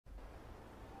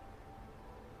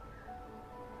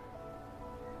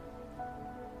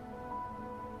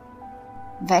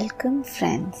Welcome,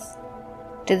 friends,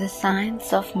 to the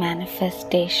Science of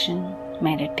Manifestation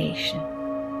Meditation.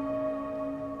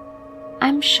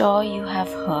 I'm sure you have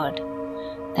heard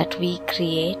that we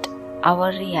create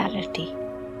our reality.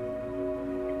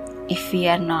 If we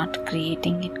are not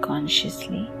creating it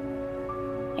consciously,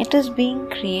 it is being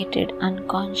created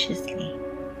unconsciously.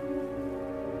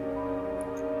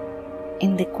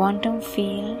 In the quantum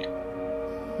field,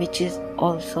 which is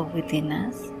also within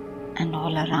us and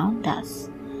all around us,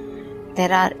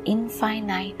 there are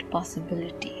infinite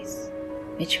possibilities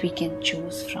which we can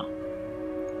choose from.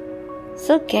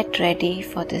 So get ready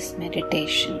for this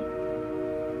meditation.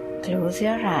 Close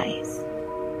your eyes.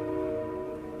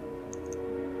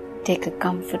 Take a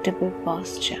comfortable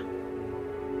posture.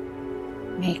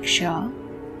 Make sure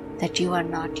that you are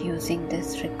not using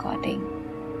this recording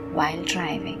while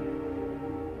driving.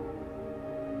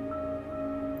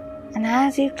 And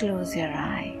as you close your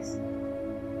eyes,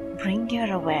 bring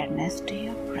your awareness to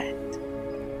your breath.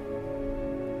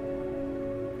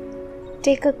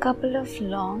 Take a couple of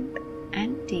long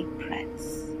and deep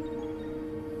breaths.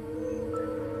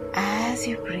 As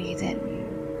you breathe in,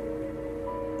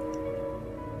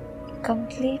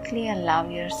 completely allow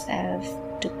yourself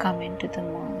to come into the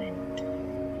moment.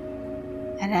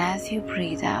 And as you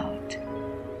breathe out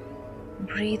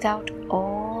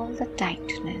all the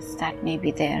tightness that may be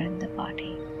there in the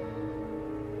body.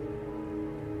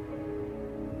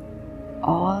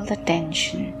 All the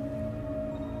tension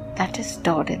that is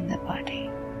stored in the body.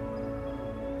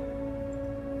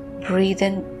 Breathe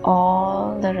in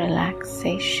all the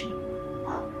relaxation.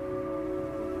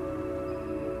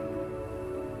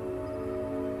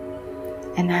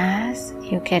 And as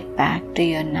you get back to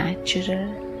your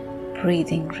natural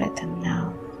breathing rhythm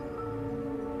now,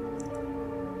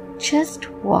 just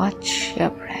watch your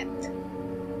breath.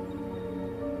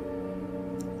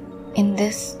 In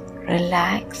this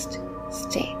relaxed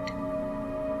state,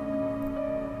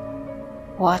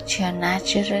 watch your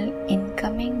natural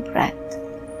incoming breath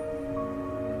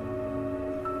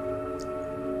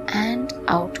and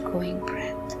outgoing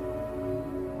breath.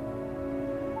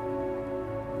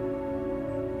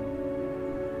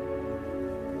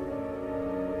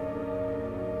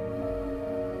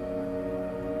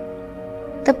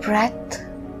 The breath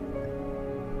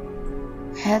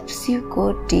helps you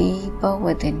go deeper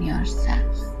within yourself.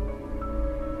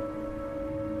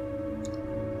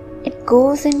 It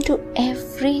goes into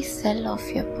every cell of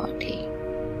your body.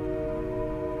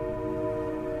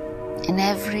 And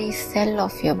every cell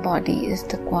of your body is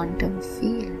the quantum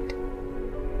field.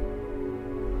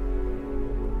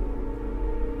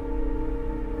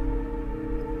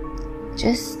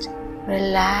 Just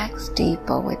relax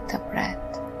deeper with the breath.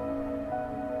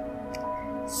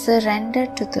 Surrender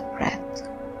to the breath.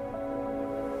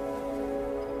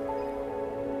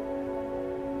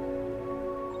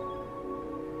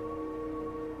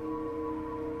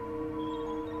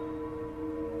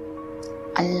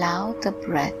 Allow the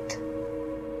breath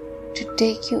to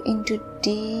take you into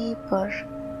deeper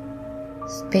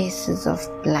spaces of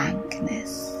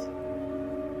blankness.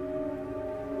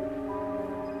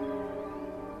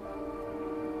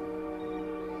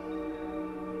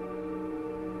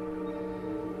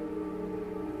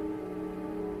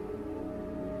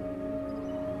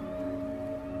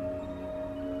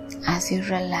 As you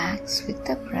relax with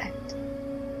the breath,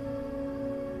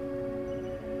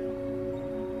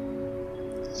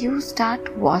 you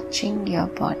start watching your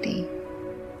body.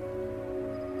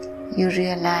 You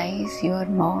realize you are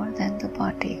more than the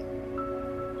body.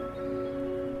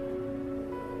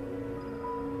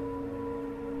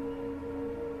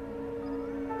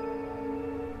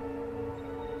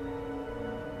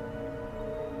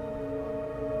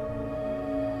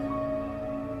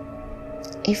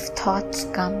 If thoughts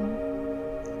come,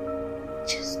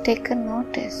 just take a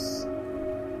notice,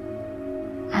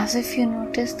 as if you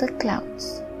notice the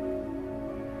clouds.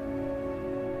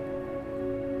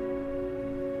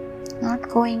 Not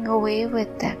going away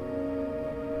with them.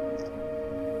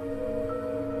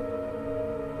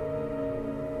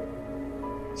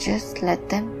 Just let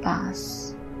them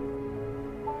pass.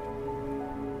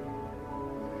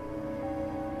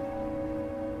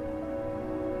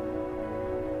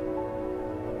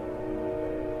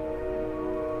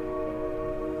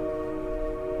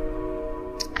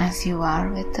 As you are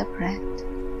with the breath,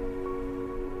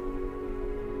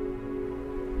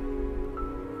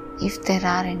 if there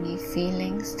are any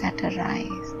feelings that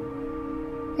arise,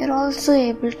 you're also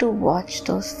able to watch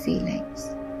those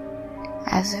feelings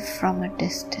as if from a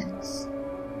distance.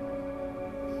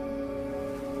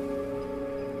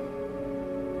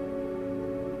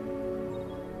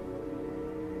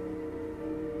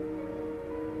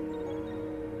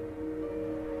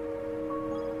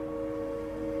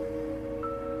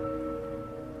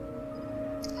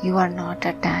 You are not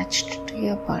attached to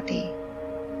your body,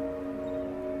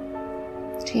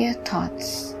 to your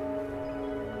thoughts,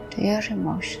 to your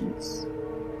emotions,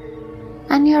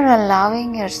 and you're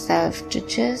allowing yourself to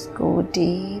just go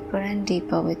deeper and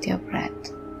deeper with your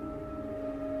breath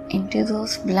into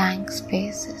those blank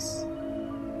spaces.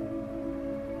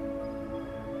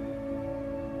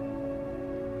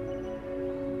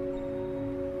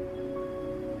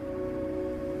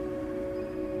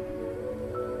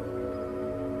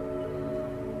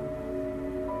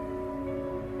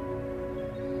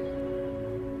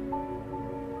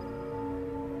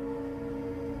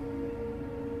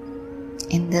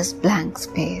 In this blank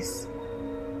space,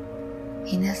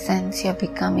 in a sense, you're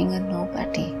becoming a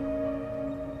nobody.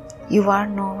 You are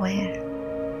nowhere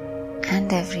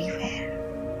and everywhere.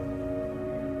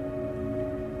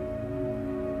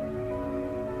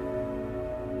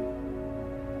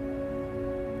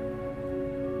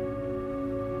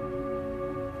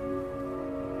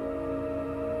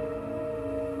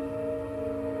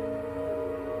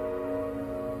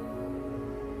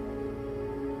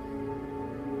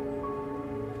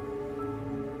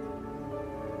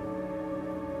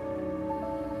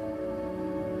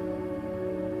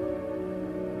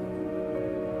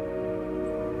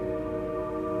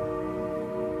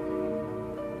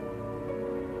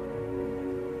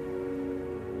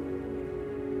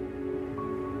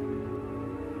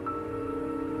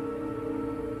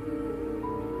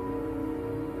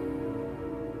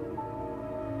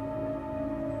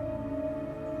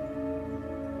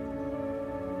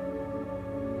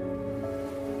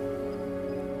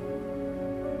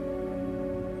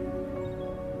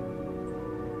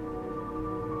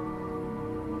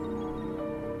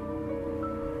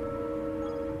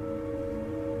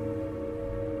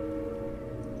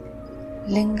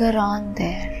 Linger on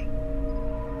there.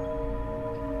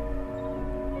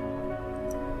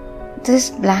 This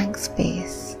blank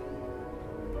space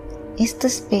is the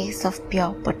space of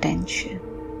pure potential,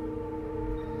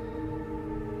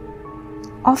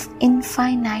 of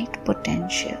infinite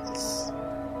potentials.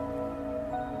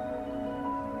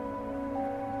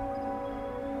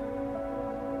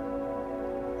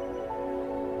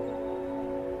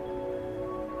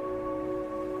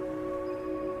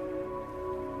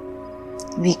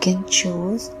 We can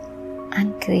choose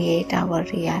and create our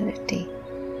reality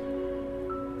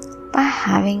by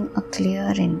having a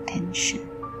clear intention.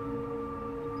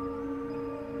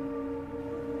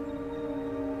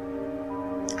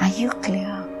 Are you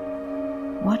clear?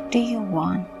 What do you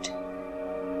want?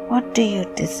 What do you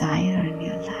desire in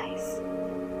your life?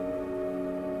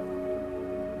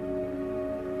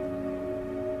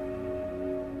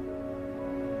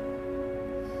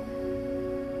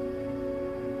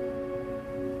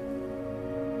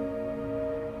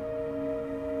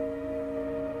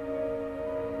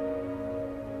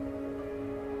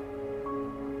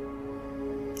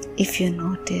 If you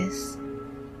notice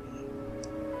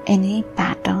any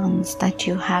patterns that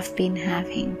you have been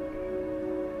having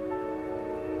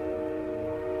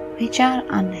which are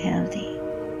unhealthy,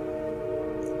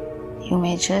 you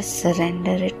may just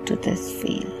surrender it to this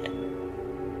field,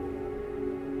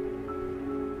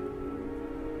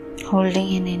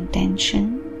 holding an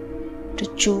intention to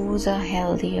choose a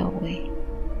healthier way.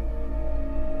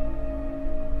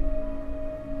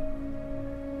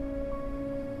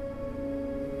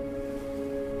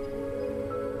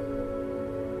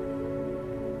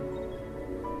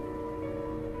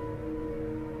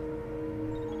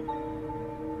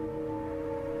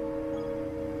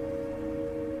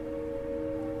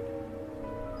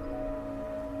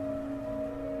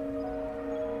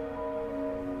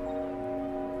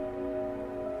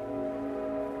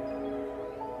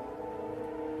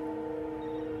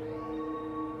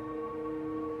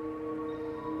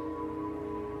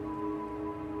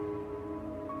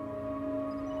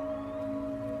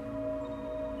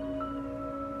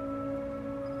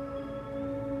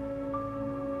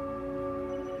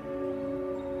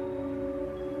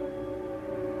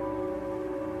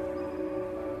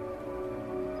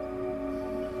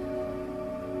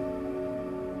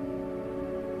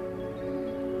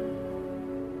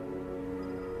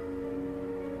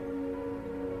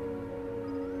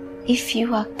 If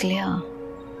you are clear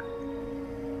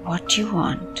what you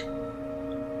want,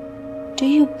 do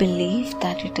you believe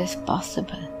that it is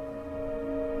possible?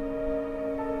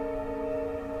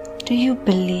 Do you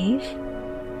believe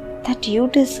that you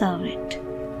deserve it?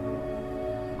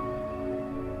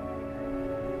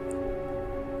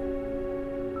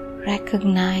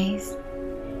 Recognize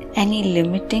any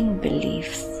limiting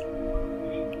beliefs,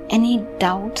 any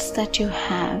doubts that you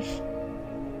have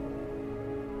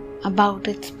about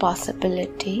its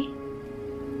possibility,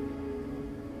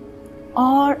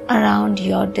 or around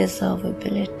your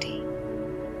deservability.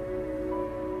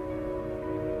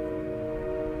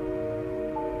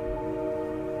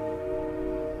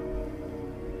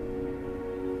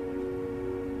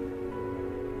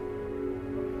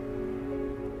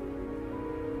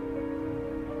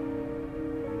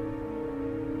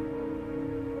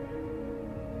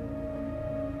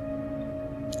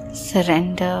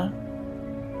 Surrender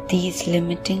these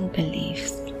limiting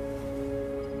beliefs.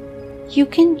 You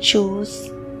can choose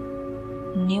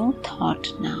new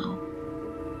thought now.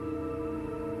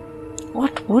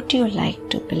 What would you like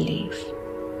to believe?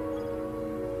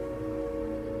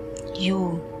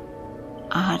 You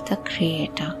are the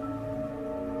creator.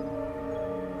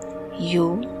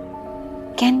 You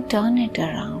can turn it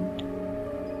around.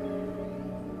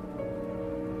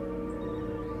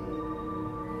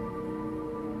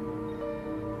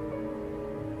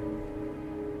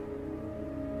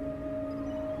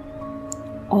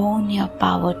 Own your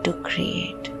power to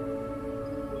create.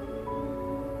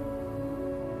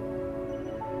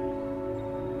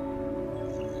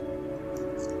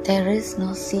 There is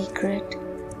no secret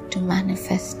to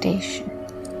manifestation.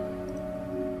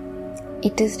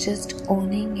 It is just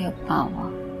owning your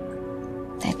power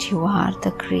that you are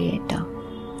the creator.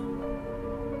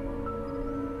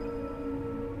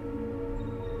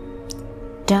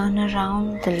 Turn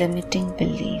around the limiting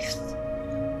beliefs.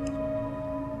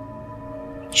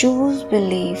 Choose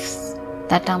beliefs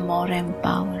that are more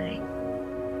empowering.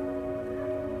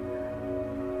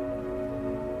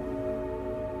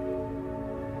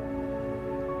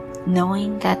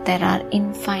 Knowing that there are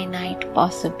infinite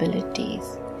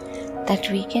possibilities that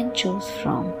we can choose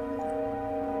from.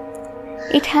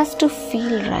 It has to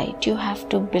feel right. You have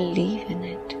to believe in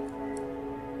it.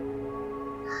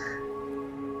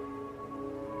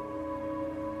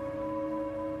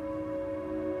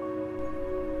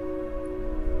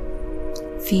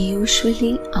 We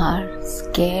usually are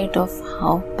scared of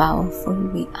how powerful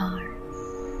we are.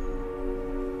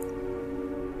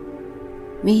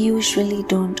 We usually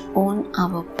don't own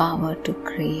our power to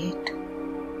create.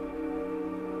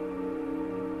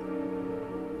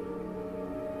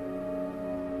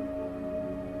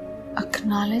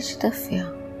 Acknowledge the fear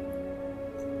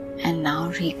and now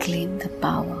reclaim the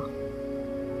power.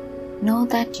 Know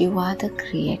that you are the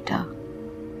creator.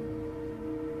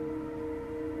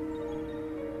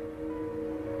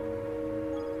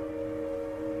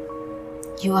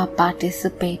 You are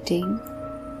participating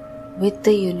with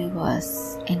the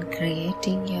universe in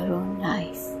creating your own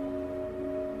life.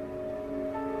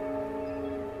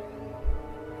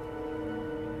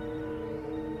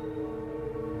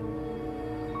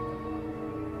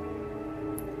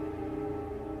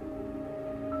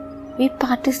 We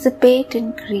participate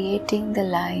in creating the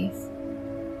life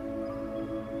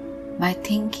by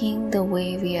thinking the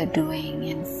way we are doing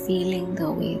and feeling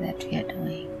the way that we are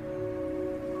doing.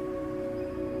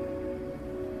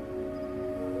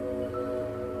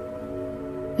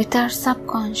 With our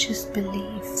subconscious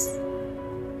beliefs.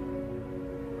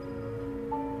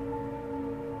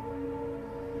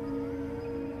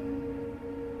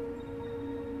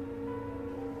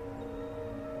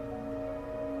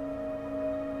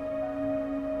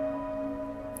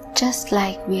 Just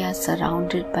like we are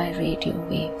surrounded by radio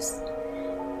waves,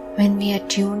 when we are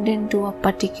tuned into a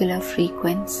particular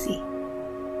frequency,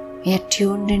 we are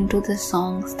tuned into the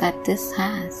songs that this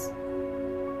has.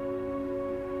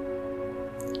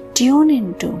 Tune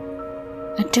into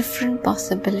a different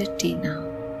possibility now.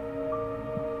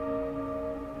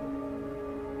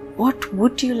 What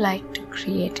would you like to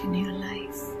create in your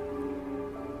life?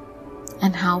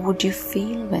 And how would you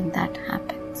feel when that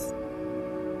happens?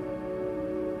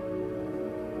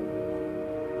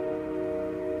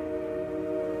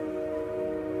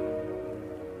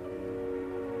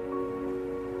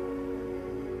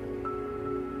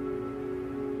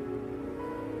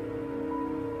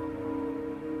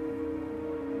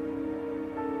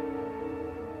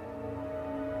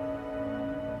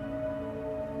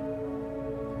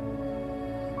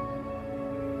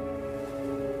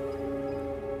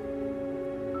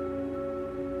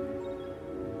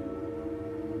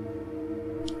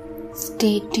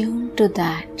 Stay tuned to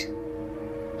that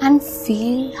and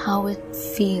feel how it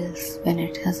feels when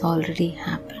it has already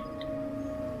happened.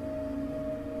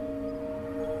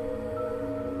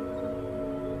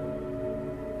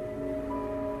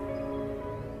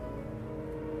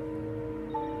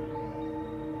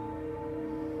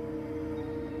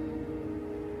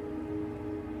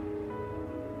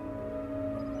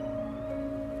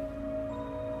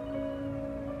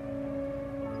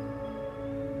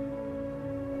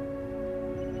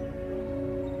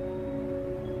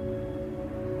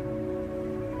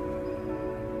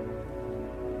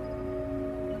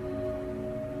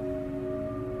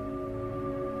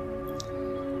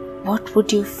 What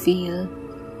would you feel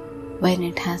when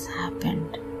it has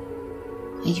happened?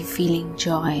 Are you feeling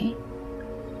joy?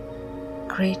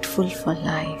 Grateful for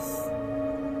life?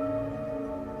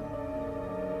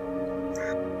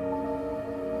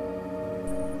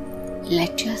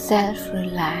 Let yourself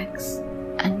relax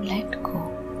and let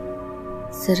go,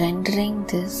 surrendering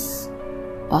this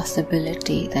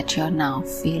possibility that you're now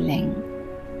feeling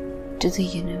to the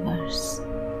universe.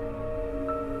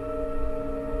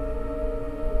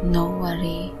 No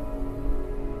worry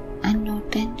and no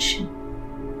tension.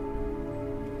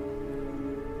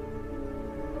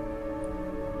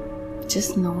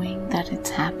 Just knowing that it's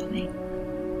happening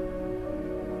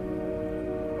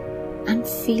and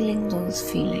feeling those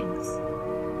feelings.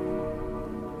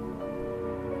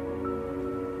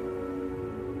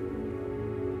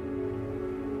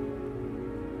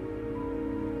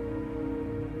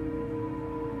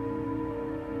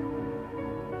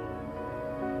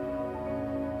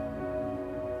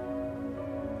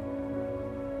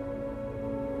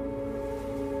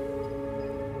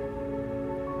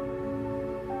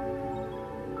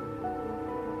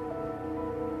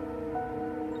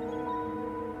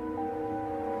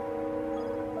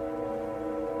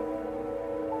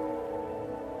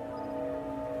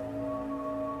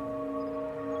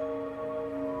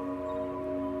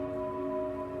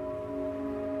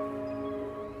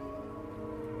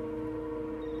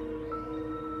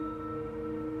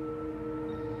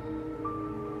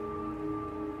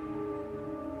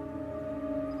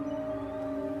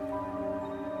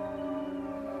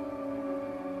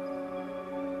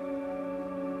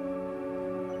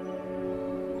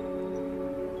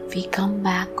 We come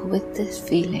back with this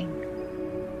feeling.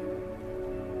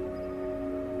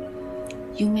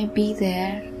 You may be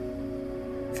there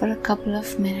for a couple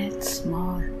of minutes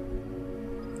more.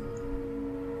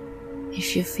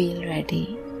 If you feel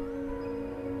ready,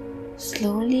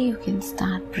 slowly you can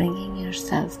start bringing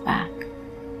yourself back.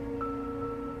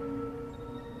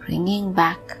 Bringing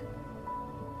back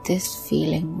this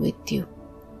feeling with you,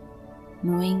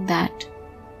 knowing that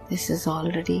this is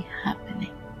already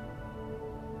happening.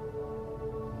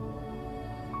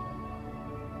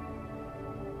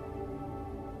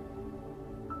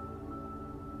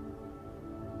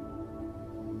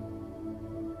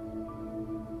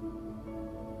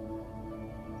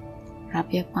 Rub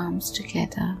your palms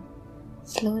together,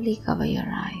 slowly cover your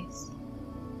eyes,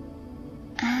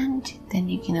 and then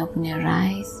you can open your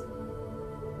eyes.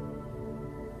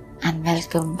 And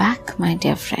welcome back, my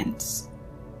dear friends.